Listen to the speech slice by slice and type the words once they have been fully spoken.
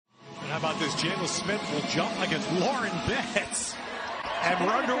about this? Jalen Smith will jump against Lauren Betts. And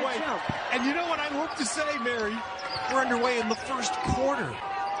we're underway. And you know what I hope to say, Mary? We're underway in the first quarter.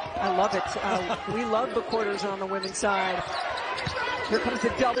 I love it. We love the quarters on the women's side. Here comes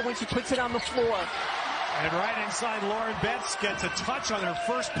the double when she puts it on the floor. And right inside, Lauren Betts gets a touch on her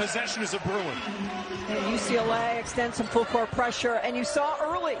first possession as a Bruin. And UCLA extends some full court pressure. And you saw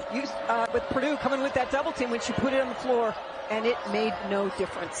early with Purdue coming with that double team when she put it on the floor, and it made no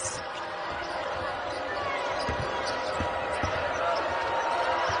difference.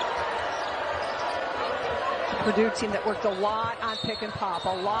 Purdue team that worked a lot on pick and pop, a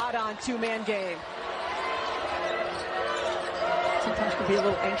lot on two-man game. Sometimes can be a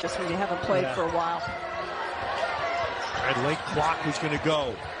little anxious when you haven't played for a while. Red Lake clock who's going to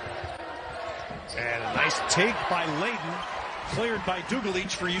go. And a nice take by Layden, cleared by Dugalic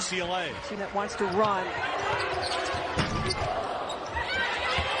for UCLA. Team that wants to run.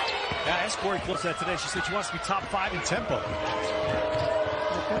 Yeah, I asked Corey Close that today. She said she wants to be top 5 in tempo.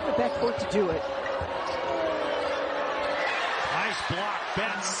 They've got the backcourt to do it. Nice block.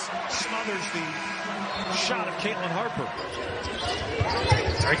 Betts smothers the shot of Caitlin Harper.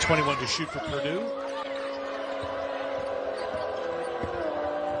 All right, 21 to shoot for Purdue.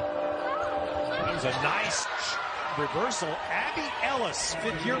 That was a nice reversal. Abby Ellis,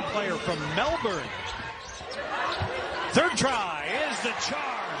 fifth-year player from Melbourne. Third try is the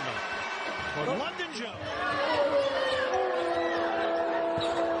charm for Londynn Jones.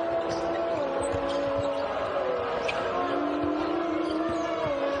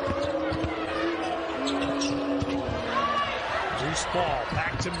 Loose ball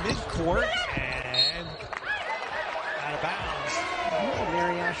back to midcourt and out of bounds. Oh,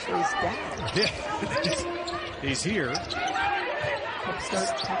 Mary Ashley's dad. Yeah, he's here. Upstart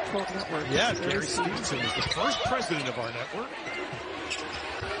Pac-12 Network. Yeah, Gary Stevenson is the first president of our network.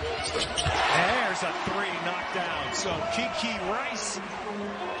 There's a three knocked down. So Kiki Rice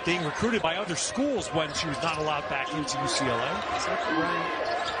being recruited by other schools when she was not allowed back into UCLA. Exactly right.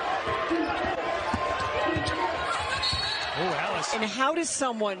 Oh, Ellis. And how does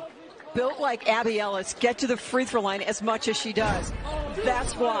someone built like Abby Ellis get to the free throw line as much as she does?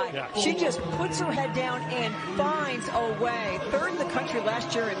 That's why. Yeah. She just puts her head down and finds a way. Third in the country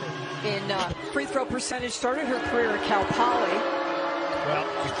last year in free throw percentage. Started her career at Cal Poly. Well,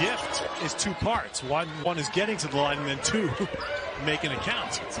 the gift is two parts. One is getting to the line, and then two, making it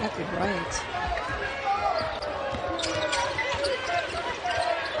count. Exactly right.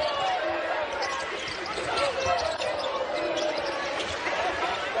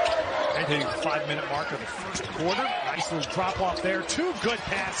 Hitting the 5-minute mark of the first quarter. Nice little drop off there. Two good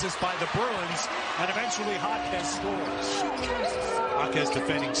passes by the Bruins, and eventually Jaquez scores. Jaquez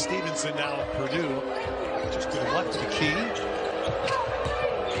defending Stevenson now at Purdue. Just to the left of the key.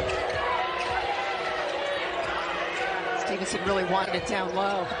 Stevenson really wanted it down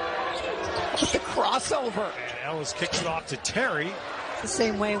low. The crossover. And Ellis kicks it off to Terry. It's the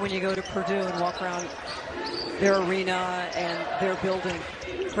same way when you go to Purdue and walk around their arena and their building.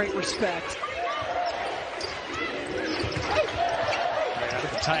 Great respect. Right out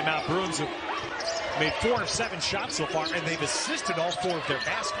of the timeout, Bruins have made 4 of 7 shots so far, and they've assisted all 4 of their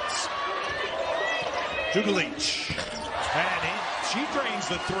baskets. Dugalic. And she drains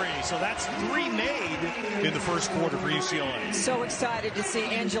the 3, so that's 3 made in the first quarter for UCLA. So excited to see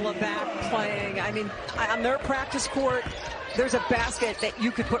Angela back playing. I mean, on their practice court, there's a basket that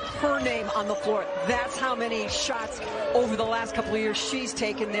you could put her name on the floor. That's how many shots over the last couple of years she's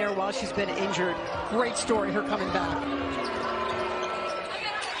taken there while she's been injured. Great story, her coming back.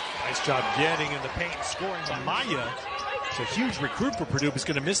 Nice job getting in the paint and scoring by Maya. It's a huge recruit for Purdue, who's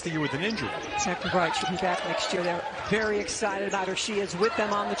going to miss the year with an injury. Exactly right. She'll be back next year. They're very excited about her. She is with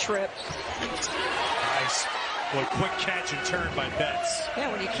them on the trip. Nice. Boy, quick catch and turn by Betts. Yeah,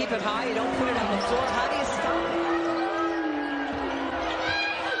 when you keep it high, you don't put it on the floor. How do you stop it?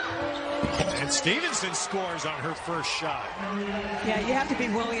 And Stevenson scores on her first shot. Yeah, you have to be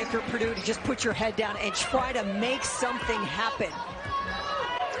willing if you're Purdue to just put your head down and try to make something happen.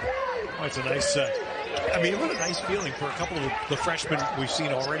 Oh, it's a nice I mean, what a nice feeling for a couple of the freshmen we've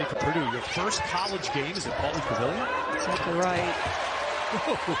seen already for Purdue. Your first college game is at Pauley Pavilion? Exactly right.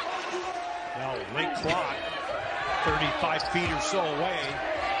 Now, late clock, 35 feet or so away.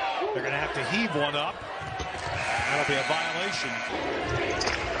 They're going to have to heave one up. That'll be a violation.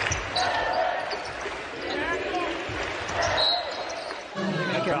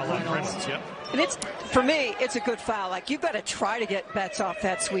 Yep. And it's, for me, it's a good foul. Like, you've got to try to get Betts off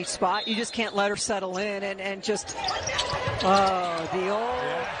that sweet spot. You just can't let her settle in and just, the old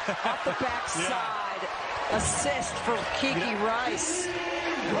off the backside assist for Kiki Rice.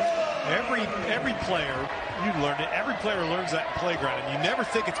 Every player, you learn it. Every player learns that in playground, and you never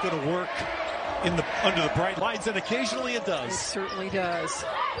think it's going to work under the bright lights, and occasionally it does. It certainly does.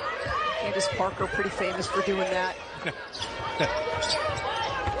 Candace Parker, pretty famous for doing that.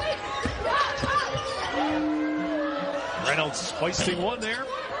 Reynolds hoisting one there.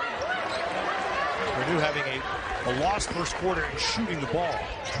 Purdue having a lost first quarter and shooting the ball.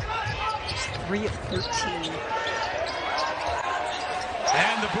 3 of 13.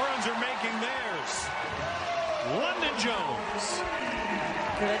 And the Bruins are making theirs. Londynn Jones.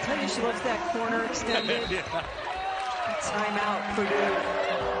 Did I tell you she loves that corner extended? Yeah. Timeout, Purdue.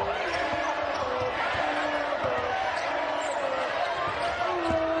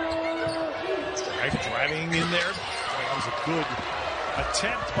 Right, driving in there. That was a good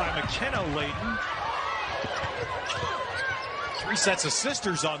attempt by McKenna Layton. 3 sets of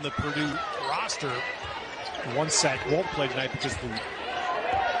sisters on the Purdue roster. One set won't play tonight because the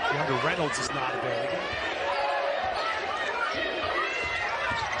younger Reynolds is not available.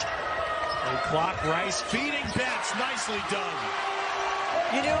 And clock Rice feeding Betts. Nicely done.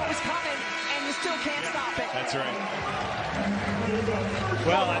 You knew it was coming, and you still can't stop it. That's right.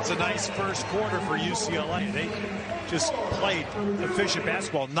 Well, that's a nice first quarter for UCLA. They just played efficient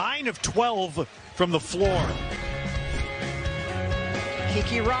basketball. 9 of 12 from the floor.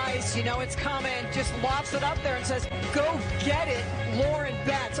 Kiki Rice, you know it's coming, just lofts it up there and says, go get it, Lauren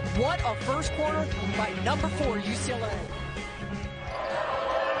Betts. What a first quarter by number 4, UCLA.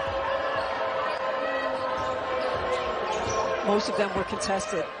 Most of them were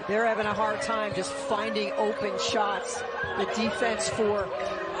contested. They're having a hard time just finding open shots. The defense for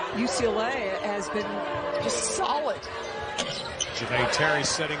UCLA has been just solid. Janae Terry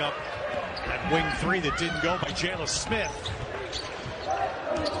setting up that wing 3 that didn't go by Jayla Smith.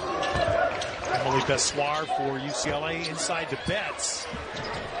 Emily Bessoir for UCLA inside to Betts.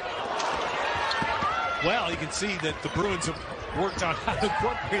 Well, you can see that the Bruins have worked on how to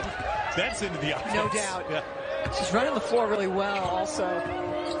incorporate Betts into the offense. No doubt. Yeah. She's running the floor really well also.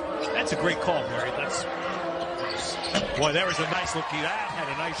 That's a great call, Mary. Boy, there was a nice look. That had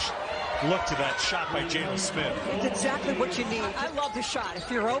a nice look to that shot by Jayla Smith. It's exactly what you need. I love the shot.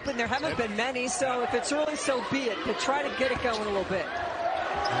 If you're open, there haven't been many, so if it's early, so be it. But try to get it going a little bit.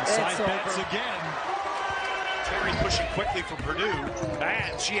 Inside Betts again. Terry pushing quickly from Purdue.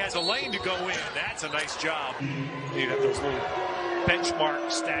 And she has a lane to go in. That's a nice job. You got those little benchmark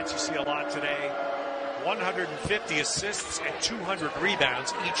stats you see a lot today. 150 assists and 200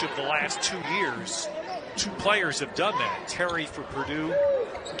 rebounds each of the last 2 years. 2 players have done that. Terry for Purdue,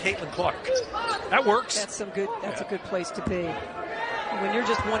 Caitlin Clark. That works. That's a good place to be. When you're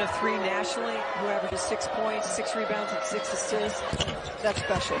just 1 of 3 nationally, who averages 6 points, 6 rebounds, and 6 assists, that's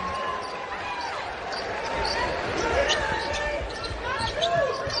special.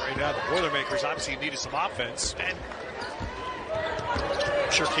 Right now, the Boilermakers obviously needed some offense, and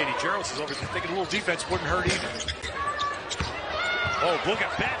I'm sure Katie Gerald's is over there thinking a little defense wouldn't hurt either. Oh, look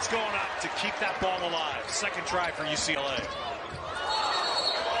at Betts going up to keep that ball alive. Second try for UCLA.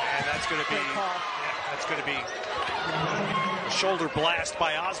 And that's going to be a shoulder blast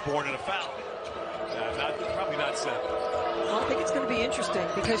by Osborne and a foul. Probably not set. Well, I think it's going to be interesting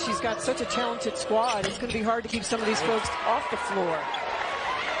because she's got such a talented squad. It's going to be hard to keep some of these folks off the floor.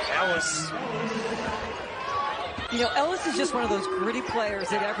 Ellis. You know, Ellis is just one of those gritty players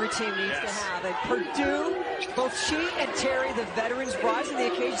that every team needs to have. And Purdue, both she and Terry, the veterans, rise to the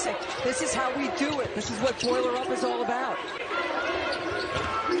occasion and say, this is how we do it. This is what Boiler Up is all about.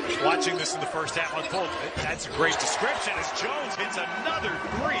 Watching this in the first half unfold, that's a great description as Jones hits another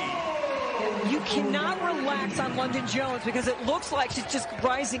 3. You cannot relax on Londynn Jones because it looks like she's just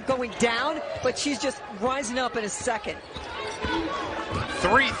rising, going down, but she's just rising up in a second.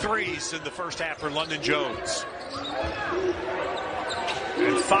 3 threes in the first half for Londynn Jones.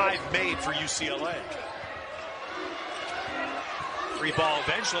 And 5 made for UCLA. Free ball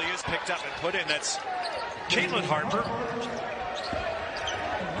eventually is picked up and put in. That's Caitlin Harper.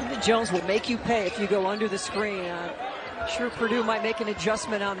 Londynn Jones will make you pay if you go under the screen. I'm sure Purdue might make an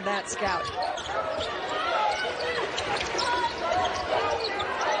adjustment on that, Scout.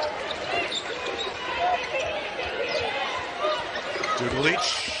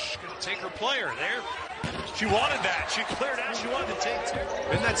 Dugalic going to take her player there. She wanted that. She cleared out. She wanted to take 2.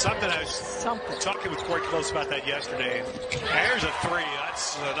 Isn't that something? I was talking with Corey Close about that yesterday. There's a 3.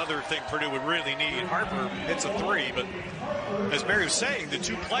 That's another thing Purdue would really need. Harper hits a 3, but as Mary was saying, the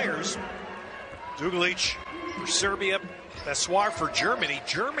 2 players, Dugalic for Serbia, Bessoir for Germany.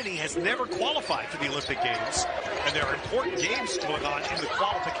 Germany has never qualified for the Olympic Games, and there are important games going on in the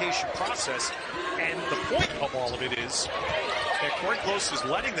qualification process. And the point of all of it is And Corey Close is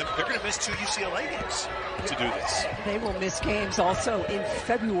letting them. They're going to miss 2 UCLA games to do this. They will miss games also in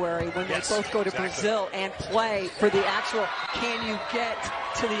February when they both go to Brazil and play for the actual can you get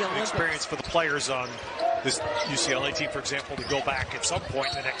to the Olympics. Experience for the players on this UCLA team, for example, to go back at some point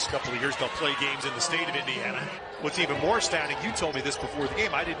in the next couple of years. They'll play games in the state of Indiana. What's even more astounding, you told me this before the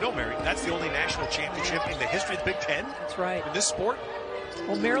game, I didn't know, Mary, that's the only national championship in the history of the Big Ten? That's right. In this sport?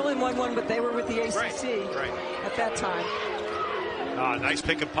 Well, Maryland won one, but they were with the ACC at that time. Nice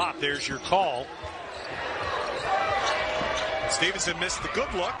pick and pop. There's your call. Stevenson missed the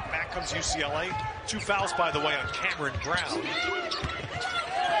good look. Back comes UCLA. 2 fouls, by the way, on Cameron Brown.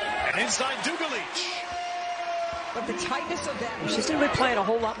 And inside Dugalic. But the tightness of that, she's going to be playing a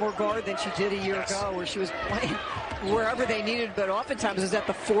whole lot more guard than she did a year ago, where she was playing wherever they needed, but oftentimes it was at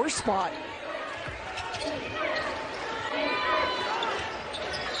the 4 spot.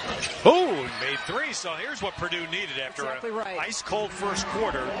 Oh, made 3. So here's what Purdue needed after an ice-cold first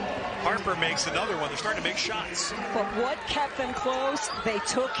quarter. Harper makes another one. They're starting to make shots. But what kept them close? They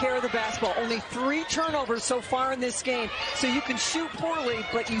took care of the basketball. Only 3 turnovers so far in this game. So you can shoot poorly,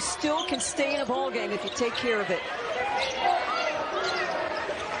 but you still can stay in a ball game if you take care of it.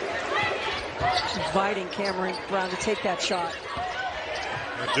 Inviting Cameron Brown to take that shot.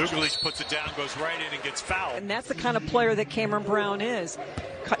 Dugalic puts it down, goes right in and gets fouled. And that's the kind of player that Cameron Brown is.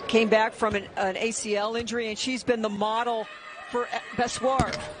 Came back from an ACL injury, and she's been the model for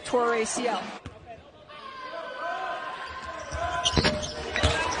Bessoir, tore ACL.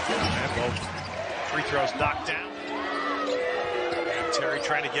 And both free throws knocked down. And Terry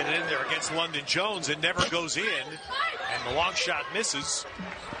trying to get it in there against Londynn Jones. It never goes in, and the long shot misses.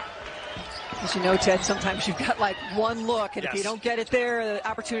 As you know, Ted, sometimes you've got like one look, and if you don't get it there, the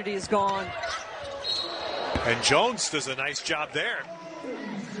opportunity is gone. And Jones does a nice job there.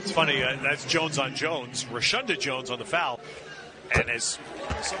 It's funny, that's Jones on Jones. Rashunda Jones on the foul. And there's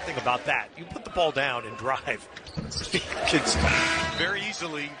something about that. You put the ball down and drive. You can very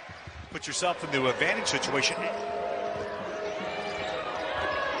easily put yourself into an advantage situation.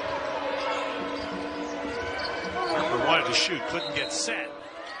 Harper wanted to shoot, couldn't get set.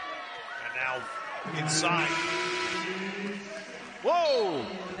 Inside. Whoa!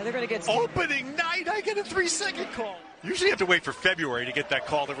 And they're going to get opening night. I get a 3-second call. Usually you have to wait for February to get that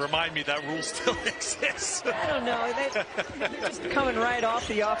call to remind me that rule still exists. I don't know. They're just coming right off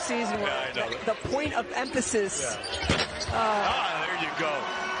the offseason. The point of emphasis. There you go.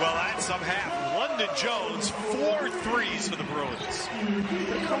 Well, that's some half. Londynn Jones, 4 threes for the Bruins.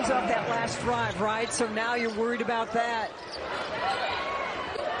 It comes off that last drive, right? So now you're worried about that.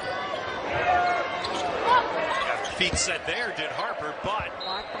 Feet set there, did Harper, but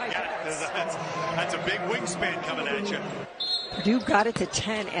that's a big wingspan coming at you. Purdue got it to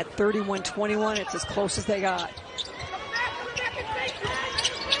 10 at 31-21. It's as close as they got.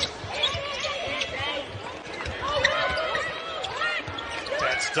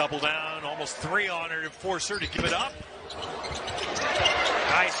 That's double down, almost 3 on her to force her to give it up.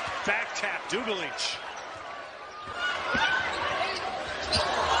 Nice back tap, Dugalic.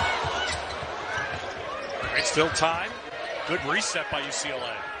 Still time. Good reset by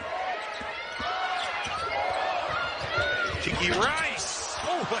UCLA. Kiki Rice.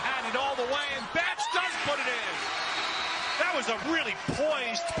 Oh, had it all the way, and Betts does put it in. That was a really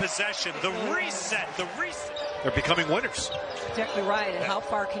poised possession. The reset. They're becoming winners. Exactly right. And how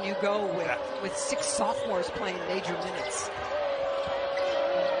far can you go with 6 sophomores playing major minutes?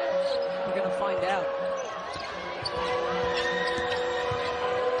 We're going to find out.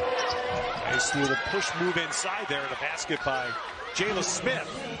 Nice little push move inside there, and a basket by Jayla Smith.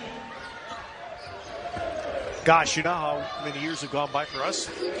 Gosh, you know how many years have gone by for us?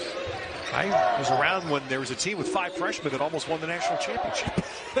 I was around when there was a team with 5 freshmen that almost won the national championship.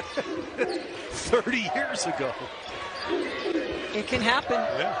 30 years ago. It can happen.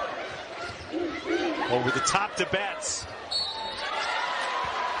 Yeah. Over the top to Betts.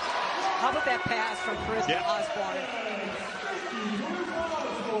 How about that pass from Chris Osborne?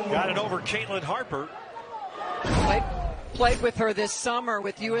 Got it over Caitlin Harper. Played with her this summer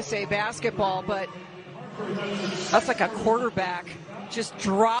with USA Basketball, but that's like a quarterback just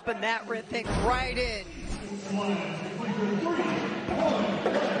dropping that thing right in.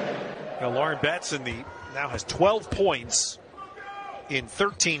 Now Lauren Betts now has 12 points in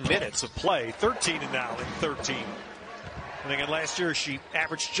 13 minutes of play. 13 and now in 13. And again, last year she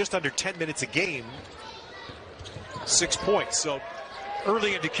averaged just under 10 minutes a game. 6 points. So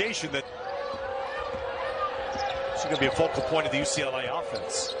early indication that She's going to be a focal point of the UCLA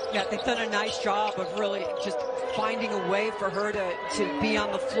offense. Yeah, they've done a nice job of really just finding a way for her to be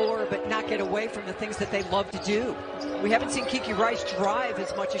on the floor but not get away from the things that they love to do. We haven't seen Kiki Rice drive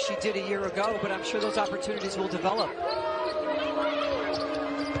as much as she did a year ago, but I'm sure those opportunities will develop.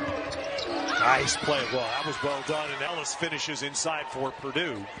 Nice play. Well, that was well done, and Ellis finishes inside for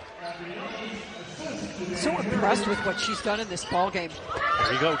Purdue. So impressed with what she's done in this ball game.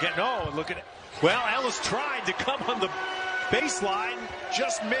 There you go. Look at it. Well, Ellis tried to come on the baseline,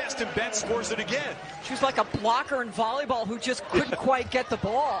 just missed, and Betts scores it again. She was like a blocker in volleyball who just couldn't quite get the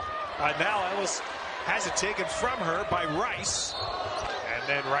ball. Now Ellis has it taken from her by Rice, and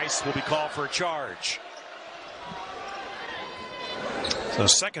then Rice will be called for a charge. So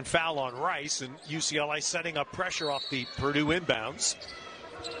second foul on Rice, and UCLA setting up pressure off the Purdue inbounds.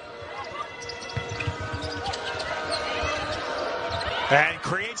 And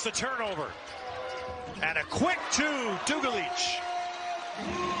creates the turnover. And a quick to Dugalic.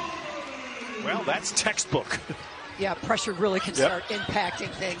 Well, that's textbook. Yeah, pressure really can start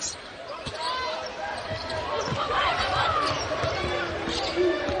impacting things.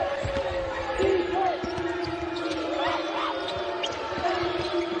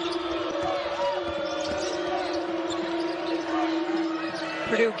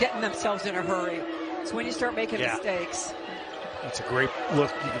 Purdue getting themselves in a hurry. It's when you start making mistakes. That's a great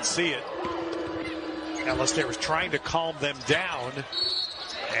look. You can see it. Ellis there was trying to calm them down.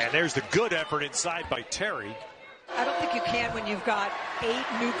 And there's the good effort inside by Terry. I don't think you can when you've got 8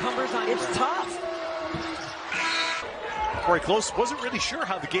 newcomers on. It's tough. Corey Close wasn't really sure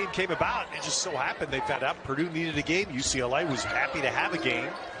how the game came about. It just so happened they found out Purdue needed a game. UCLA was happy to have a game.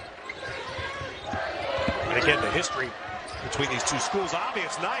 And again, the history between these two schools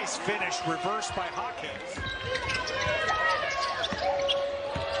obvious. Nice finish, reversed by Hawkins.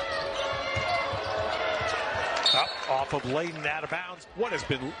 Up off of Layden, out of bounds. What has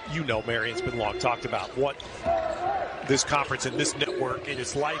been, Marion's been long talked about what this conference and this network in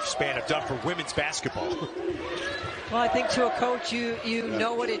its lifespan have done for women's basketball. Well, I think to a coach, you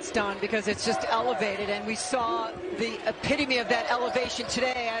know what it's done because it's just elevated, and we saw the epitome of that elevation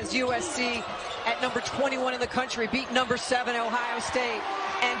today as USC at number 21 in the country beat number 7 Ohio State,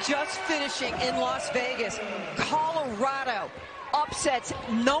 and just finishing in Las Vegas, Colorado upsets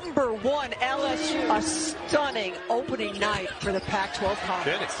number 1 LSU. A stunning opening night for the Pac-12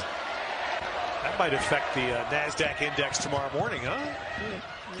 conference. That might affect the NASDAQ index tomorrow morning, huh?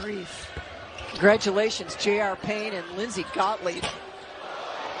 Good grief. Congratulations, J.R. Payne and Lindsey Gottlieb.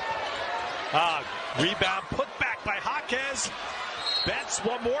 Rebound put back by Hawkins. Betts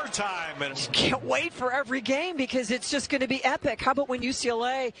one more time. And can't wait for every game because it's just going to be epic. How about when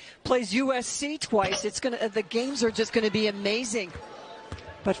UCLA plays USC twice? The games are just going to be amazing.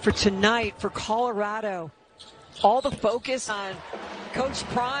 But for tonight, for Colorado, all the focus on Coach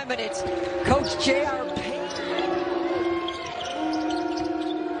Prime, and it's Coach J.R. Payne.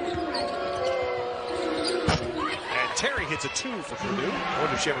 Terry hits a 2 for Purdue. I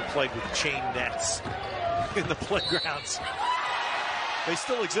wonder if she ever played with chain nets in the playgrounds. They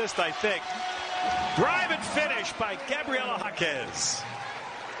still exist, I think. Drive and finish by Gabriela Jaquez.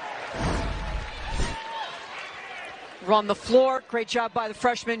 Run the floor. Great job by the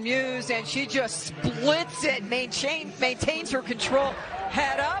freshman Muse, and she just splits it. Maintains her control.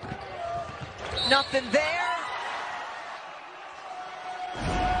 Head up. Nothing there.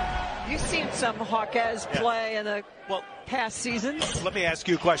 You've seen some Jaquez play in the past seasons. Let me ask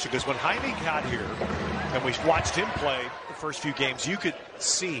you a question, because when Jaime got here and we watched him play the first few games, you could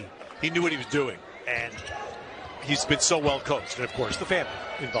see he knew what he was doing. And he's been so well coached. And, of course, the family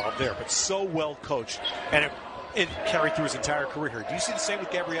involved there, but so well coached. And it carried through his entire career here. Do you see the same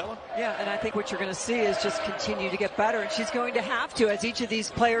with Gabriela? Yeah, and I think what you're going to see is just continue to get better. And she's going to have to, as each of these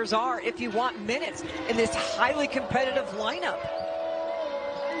players are, if you want minutes in this highly competitive lineup.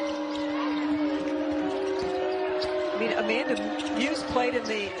 I mean, Amanda Muse played in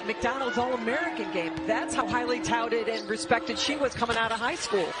the McDonald's All-American game. That's how highly touted and respected she was coming out of high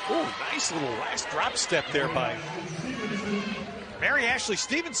school. Oh, nice little last drop step there by Mary Ashley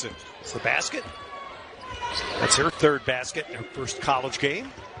Stevenson. It's the basket. That's her third basket in her first college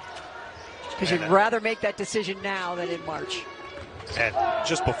game. Because you'd rather make that decision now than in March. And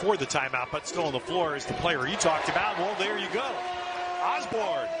just before the timeout, but still on the floor, is the player you talked about. Well, there you go.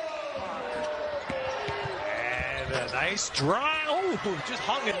 Osborne. A nice drive. Oh, just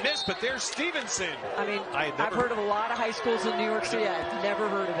hung and missed, but there's Stevenson. I mean, I've heard of a lot of high schools in New York City. I've never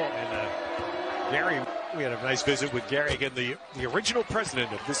heard of it. And Gary, we had a nice visit with Gary, again, the original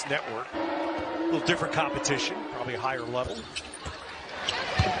president of this network. A little different competition, probably a higher level.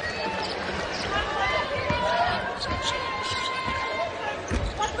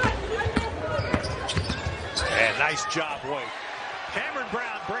 job, White. Cameron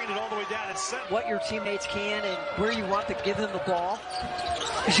Brown bringing it all the way down at center. What your teammates can and where you want to give them the ball.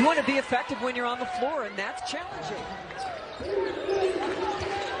 Because you want to be effective when you're on the floor, and that's challenging.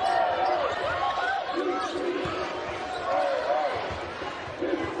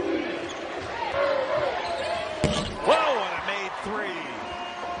 Whoa, and a made three.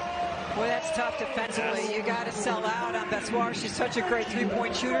 Boy, that's tough defensively. You got to sell out on Bessoir. She's such a great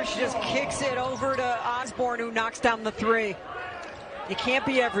three-point shooter. She just kicks it over to Osborne, who knocks down the three. You can't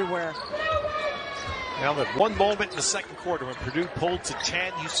be everywhere. Now, that one moment in the second quarter when Purdue pulled to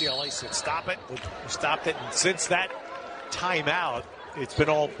 10, UCLA said, stop it. We stopped it. And since that timeout, it's been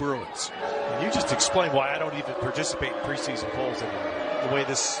all Bruins. And you just explained why I don't even participate in preseason polls anymore.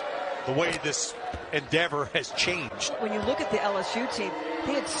 The way this endeavor has changed. When you look at the LSU team,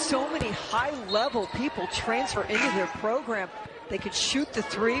 they had so many high-level people transfer into their program. They could shoot the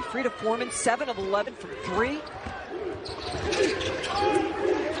three. Frida Foreman, 7 of 11 from 3.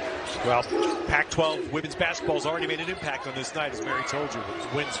 Well, Pac-12 women's basketball has already made an impact on this night, as Mary told you,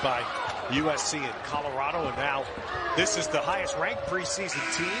 with wins by USC and Colorado, and now this is the highest-ranked preseason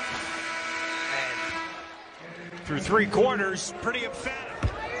team. And through 3 quarters, pretty emphatic.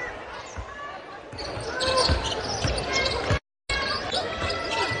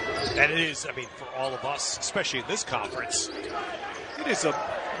 And it is, I mean, for all of us, especially in this conference, it is a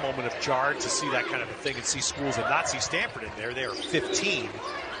moment of jar to see that kind of a thing and see schools and not see Stanford in there. They are 15.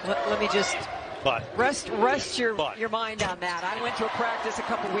 Let me just rest your mind on that. I went to a practice a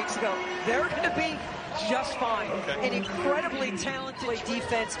couple weeks ago. They're going to be just fine. Okay. An incredibly talented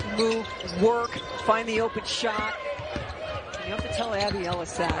defense, move, work, find the open shot. And you have to tell Abby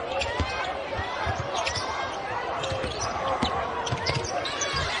Ellis that.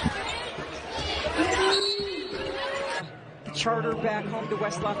 Charter back home to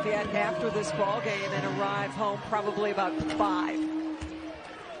West Lafayette after this ball game and arrive home probably about 5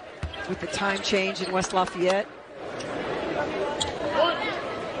 with the time change in West Lafayette.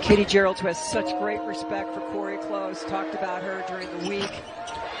 Katie Gerald, who has such great respect for Corey Close, talked about her during the week,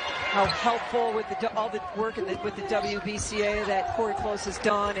 how helpful with all the work with the WBCA that Corey Close has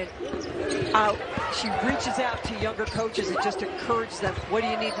done, and she reaches out to younger coaches and just encourages them. What do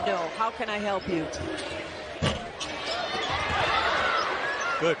you need to know? How can I help you?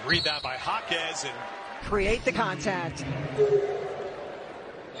 Good rebound by Jaquez and create the contact.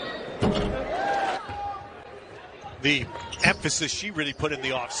 The emphasis she really put in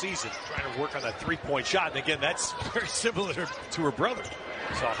the offseason, trying to work on that three-point shot. And again, that's very similar to her brother.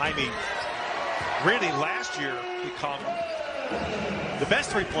 So Jaime really last year become the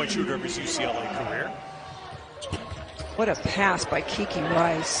best three-point shooter of his UCLA career. What a pass by Kiki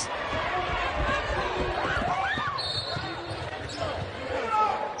Rice.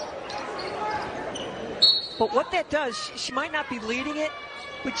 But what that does, she might not be leading it,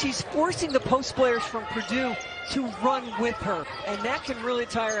 but she's forcing the post players from Purdue to run with her, and that can really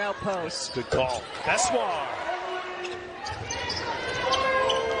tire out posts. Good call. Bessoir.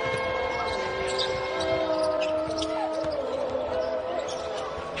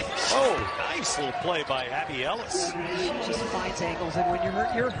 Oh, nice little play by Abby Ellis. She just finds angles, and when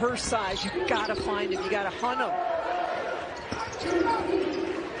you're her size, you've got to find them. You got to hunt them.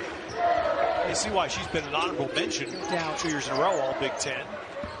 You see why she's been an honorable mention 2 years in a row, all Big Ten.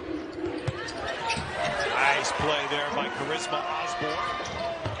 Nice play there by Charisma Osborne.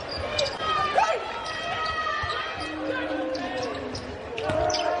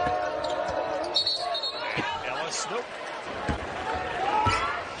 Ellis, nope.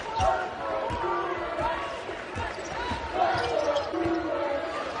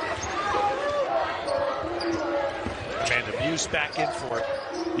 Amanda Muse back in for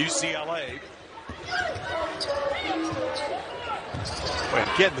UCLA. And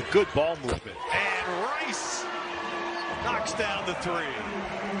again, the good ball movement. And Rice knocks down the three.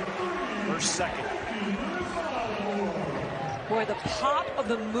 Her second. Boy, the pop of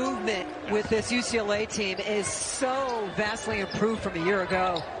the movement with this UCLA team is so vastly improved from a year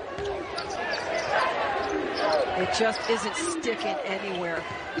ago. It just isn't sticking anywhere.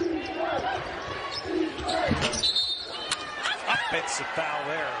 Offensive foul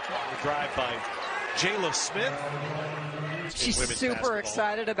there. The drive by Jayla Smith. She's super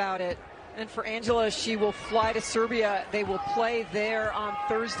excited about it. And for Angela, she will fly to Serbia. They will play there on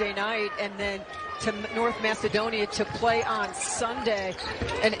Thursday night and then to North Macedonia to play on Sunday.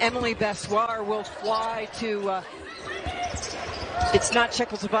 And Emily Bessoir will fly to, it's not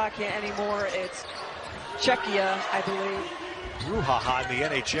Czechoslovakia anymore, it's Czechia, I believe. Brouhaha in the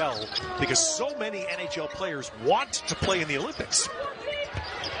NHL because so many NHL players want to play in the Olympics.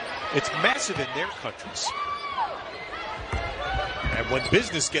 It's massive in their countries. And when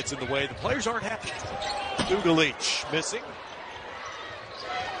business gets in the way, the players aren't happy. Dugalic missing.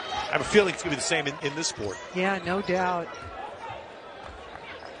 I have a feeling it's going to be the same in this sport. Yeah, no doubt.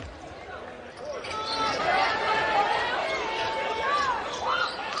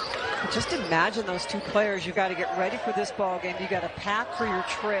 Just imagine those two players. You've got to get ready for this ball game. You've got to pack for your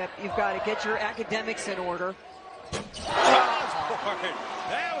trip. You've got to get your academics in order.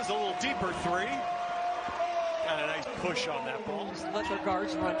 That was a little deeper three. Got a nice push on that ball. Just let their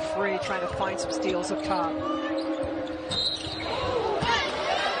guards run free, trying to find some steals up top.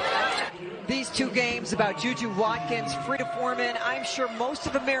 These two games about Juju Watkins, Frida Foreman. I'm sure most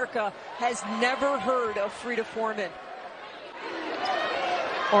of America has never heard of Frida Foreman.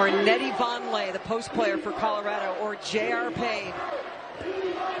 Or Nettie Vonleh, the post player for Colorado, or J.R. Payne.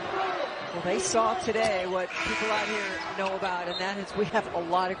 Well, they saw today what people out here know about, and that is we have a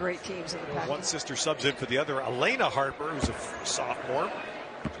lot of great teams in the pack. One sister subs in for the other. Elena Harper, who's a sophomore,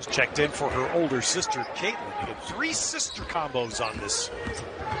 just checked in for her older sister, Caitlin. You get three sister combos on this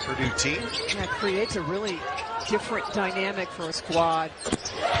Purdue team. That creates a really different dynamic for a squad.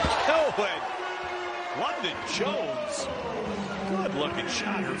 No way. Londynn Jones. Good looking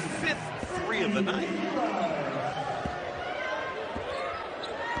shot. Her fifth three of the night.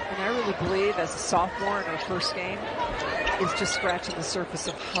 And I really believe as a sophomore in her first game is just scratching the surface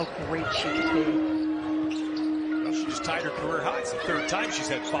of how great she can be. Well, she just tied her career high. It's the third time she's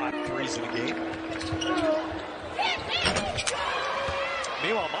had 5 threes in a game.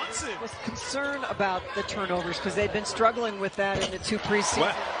 Meanwhile, Monson was concerned about the turnovers because they'd been struggling with that in the 2 preseason.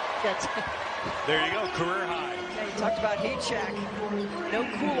 Well, there you go, career high. Yeah, you talked about heat check. No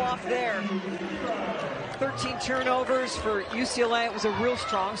cool off there. 13 turnovers for UCLA. It was a real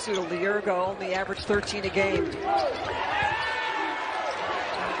strong suit a year ago, only averaged 13 a game.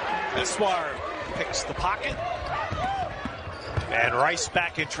 Eswar picks the pocket. And Rice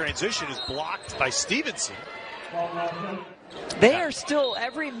back in transition is blocked by Stevenson. They are still,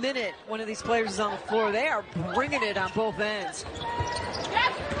 every minute one of these players is on the floor, they are bringing it on both ends.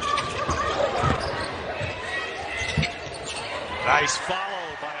 Nice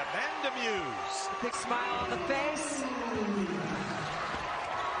follow by Amanda Muse. A big smile on the face.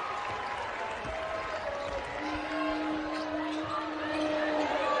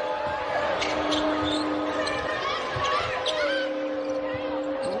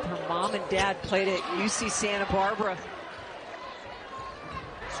 Both her mom and dad played at UC Santa Barbara.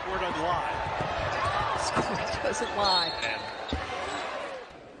 Score doesn't lie. Score doesn't lie.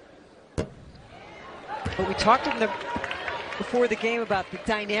 But we talked before the game about the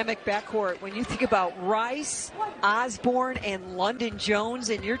dynamic backcourt. When you think about Rice, Osborne, and Londynn Jones,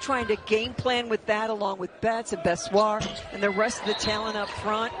 and you're trying to game plan with that along with Betts and Bessoir and the rest of the talent up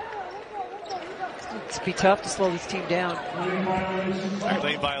front, it's be tough to slow this team down.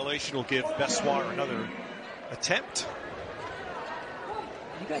 Lane violation will give Bessoir another attempt.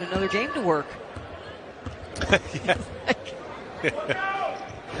 You got another game to work.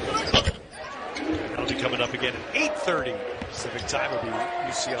 Penalty coming up again at 8:30 Pacific time will be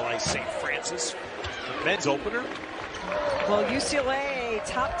UCLA St. Francis. The men's opener. Well, UCLA, a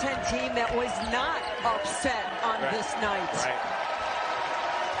top 10 team that was not upset on this night. Right.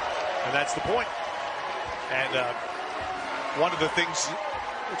 And that's the point. And one of the things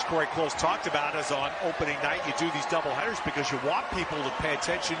which Corey Close talked about is on opening night, you do these doubleheaders because you want people to pay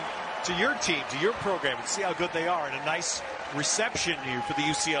attention to your team, to your program, and see how good they are. And a nice reception here for the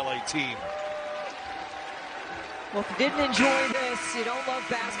UCLA team. Well, if you didn't enjoy this, you don't love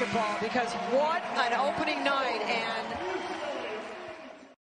basketball, because what an opening night. And